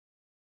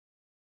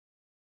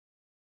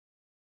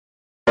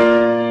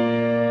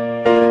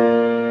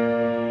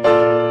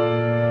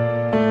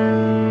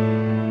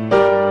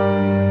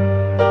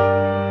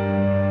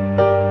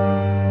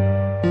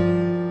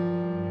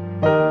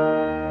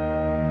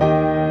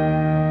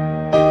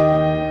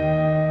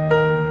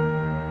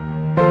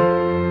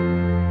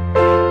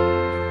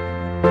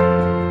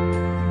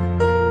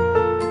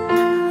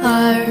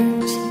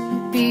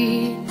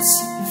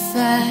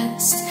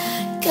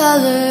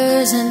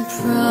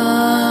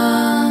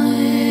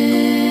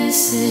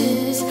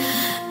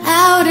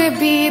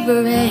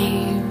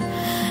brave?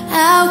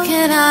 How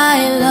can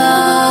I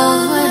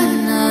love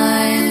when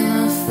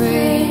I'm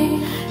afraid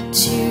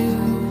to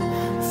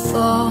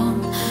fall?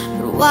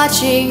 But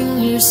watching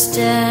you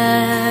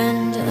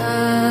stand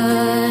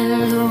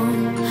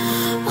alone,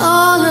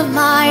 all of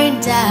my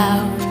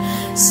doubt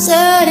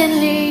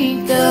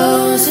suddenly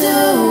goes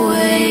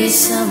away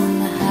somehow.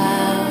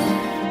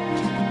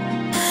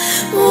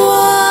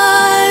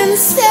 One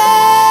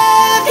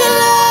step closer.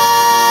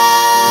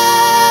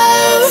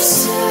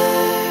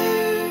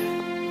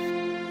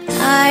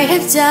 I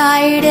have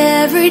died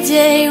every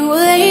day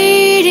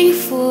waiting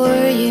for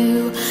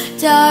you.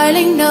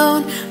 Darling,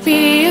 don't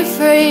be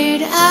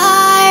afraid.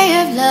 I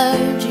have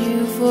loved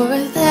you for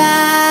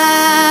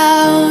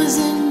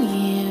 1,000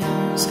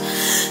 years.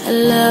 I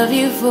love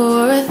you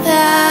for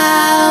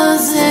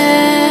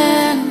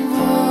 1,000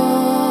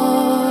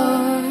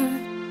 more.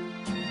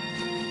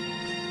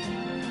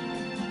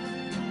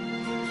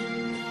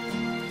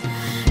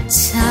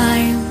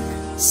 Time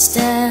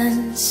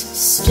stands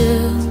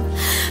still,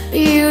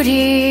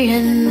 beauty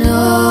and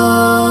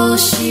all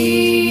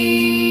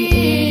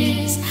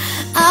she is.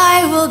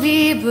 I will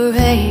be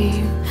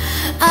brave.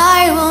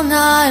 I will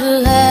not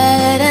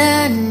let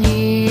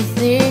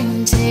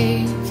anything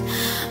take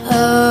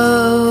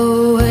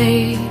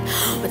away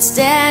what's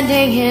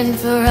standing in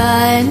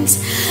front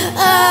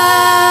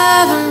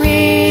of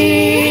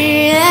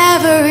me.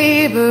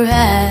 Every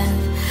breath,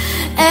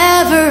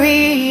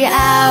 every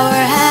hour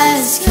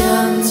has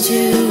come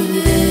to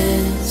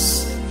this.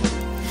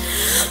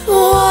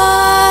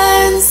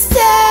 One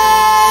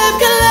step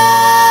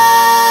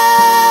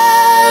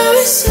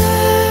closer.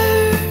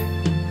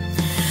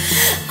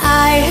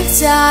 I have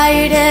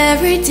died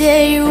every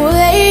day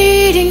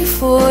waiting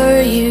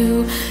for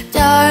you.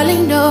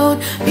 Darling, don't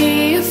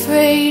be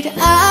afraid.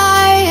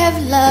 I have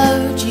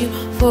loved you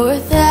for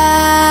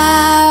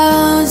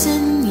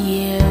 1,000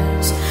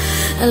 years.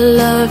 I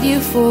love you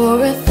for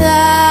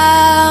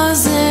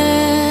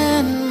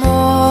 1,000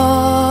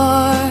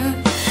 more.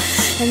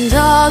 And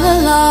all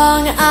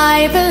along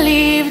I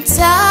believed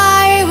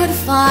I would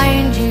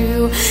find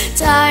you.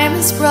 Time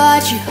has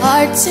brought your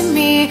heart to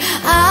me.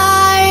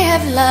 I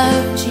have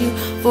loved you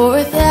for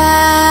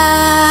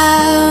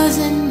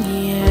 1,000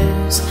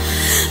 years.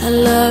 I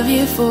love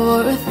you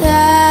for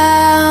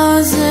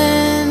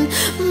 1,000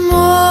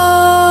 more.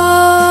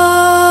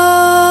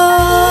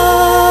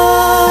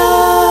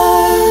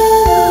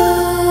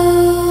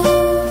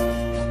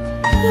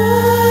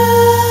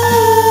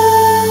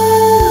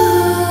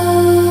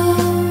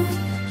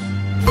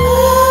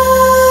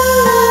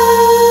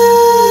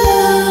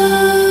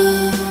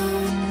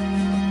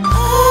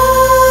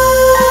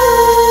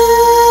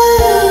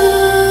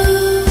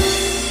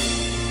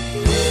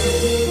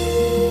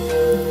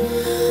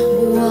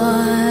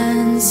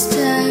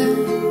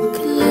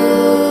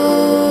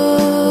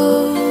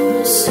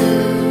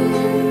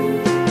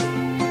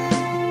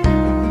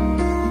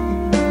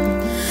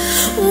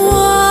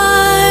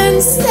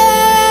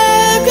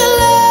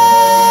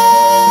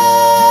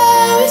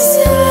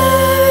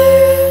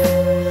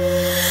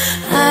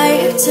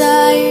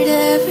 Died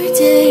every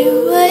day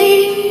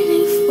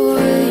waiting for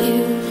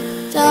you.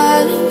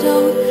 Darling,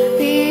 don't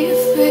be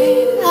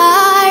afraid. I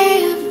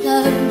have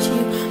loved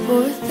you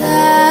for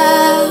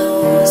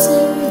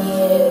 1,000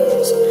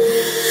 years.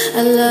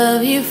 I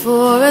love you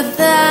for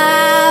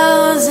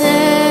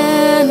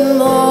 1,000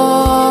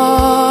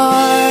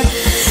 more.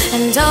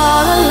 And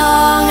all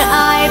along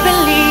I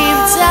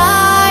believed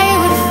I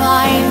would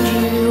find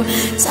you.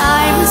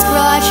 Time has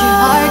brought your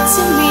heart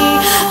to me.